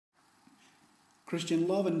Christian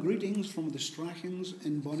love and greetings from the Strachans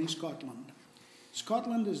in Bonnie, Scotland.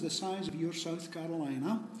 Scotland is the size of your South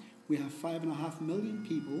Carolina. We have 5.5 million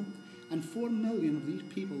people, and 4 million of these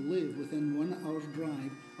people live within 1 hour's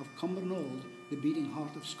drive of Cumbernauld, the beating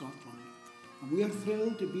heart of Scotland. And we are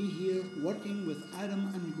thrilled to be here working with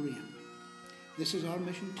Adam and Graham. This is our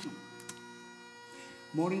mission team.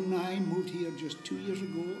 Maureen and I moved here just 2 years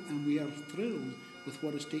ago, and we are thrilled with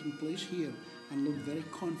what is taking place here and look very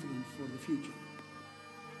confident for the future.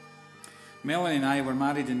 Melanie and I were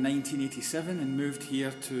married in 1987 and moved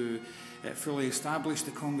here to fully establish the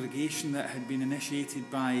congregation that had been initiated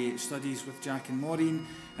by studies with Jack and Maureen,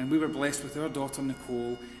 and we were blessed with our daughter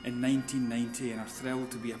Nicole in 1990 and are thrilled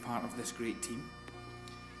to be a part of this great team.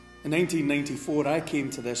 In 1994 I came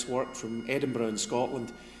to this work from Edinburgh in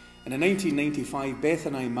Scotland, and in 1995 Beth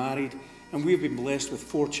and I married, and we've been blessed with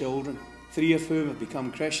 4 children, 3 of whom have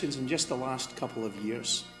become Christians in just the last couple of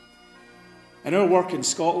years. And our work in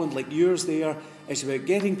Scotland, like yours there, is about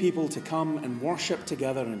getting people to come and worship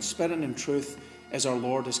together in spirit and truth as our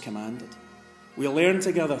Lord has commanded. We learn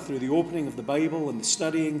together through the opening of the Bible and the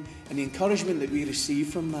studying and the encouragement that we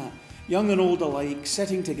receive from that, young and old alike,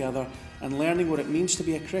 sitting together and learning what it means to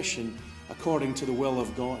be a Christian according to the will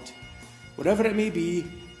of God. Whatever it may be,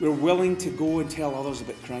 we're willing to go and tell others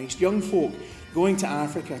about Christ. Young folk going to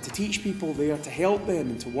Africa to teach people there, to help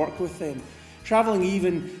them and to work with them. Travelling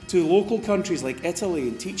even to local countries like Italy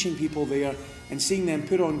and teaching people there and seeing them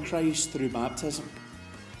put on Christ through baptism.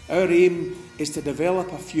 Our aim is to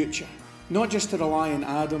develop a future, not just to rely on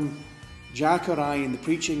Adam, Jack or I in the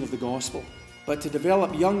preaching of the gospel, but to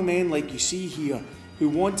develop young men like you see here who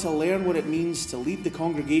want to learn what it means to lead the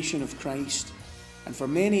congregation of Christ. And for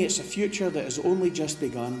many it's a future that has only just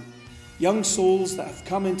begun. Young souls that have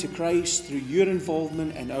come into Christ through your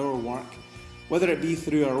involvement in our work. Whether it be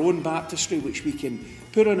through our own baptistry, which we can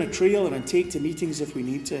put on a trailer and take to meetings if we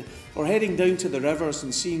need to, or heading down to the rivers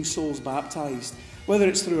and seeing souls baptised, whether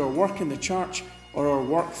it's through our work in the church or our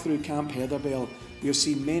work through Camp Heatherbell, we have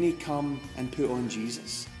seen many come and put on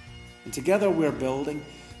Jesus. And together we're building,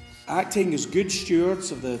 acting as good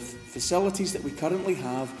stewards of the facilities that we currently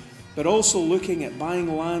have, but also looking at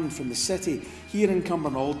buying land from the city here in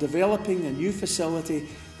Cumbernauld, developing a new facility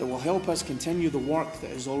that will help us continue the work that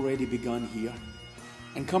has already begun here.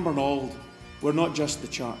 In Cumbernauld, we're not just the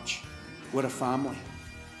church, we're a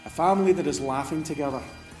family that is laughing together,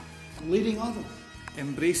 leading others,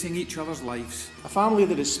 embracing each other's lives, a family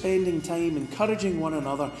that is spending time encouraging one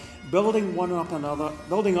another, building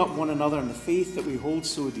up one another in the faith that we hold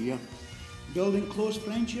so dear, building close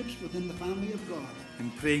friendships within the family of God,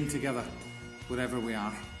 and praying together wherever we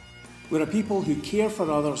are. We're a people who care for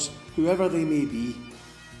others, whoever they may be,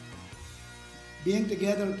 being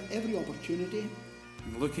together at every opportunity,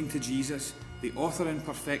 and looking to Jesus, the author and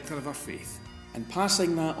perfecter of our faith, and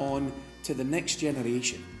passing that on to the next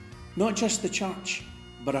generation. Not just the church,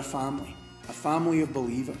 but a family of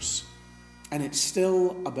believers. And it's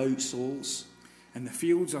still about souls. And the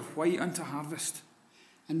fields are white unto harvest.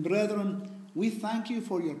 And brethren, we thank you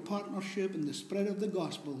for your partnership in the spread of the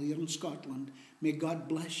gospel here in Scotland. May God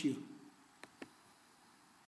bless you.